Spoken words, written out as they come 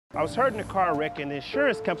I was hurt in a car wreck and the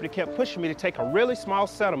insurance company kept pushing me to take a really small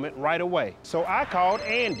settlement right away. So I called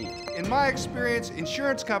Andy. In my experience,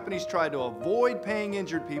 insurance companies try to avoid paying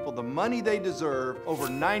injured people the money they deserve over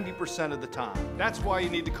 90% of the time. That's why you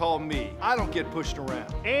need to call me. I don't get pushed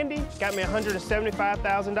around. Andy got me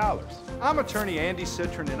 $175,000. I'm attorney Andy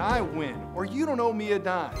Citrin and I win, or you don't owe me a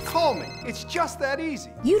dime. Call me. It's just that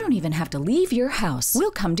easy. You don't even have to leave your house.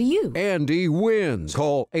 We'll come to you. Andy wins.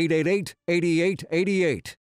 Call 888-8888.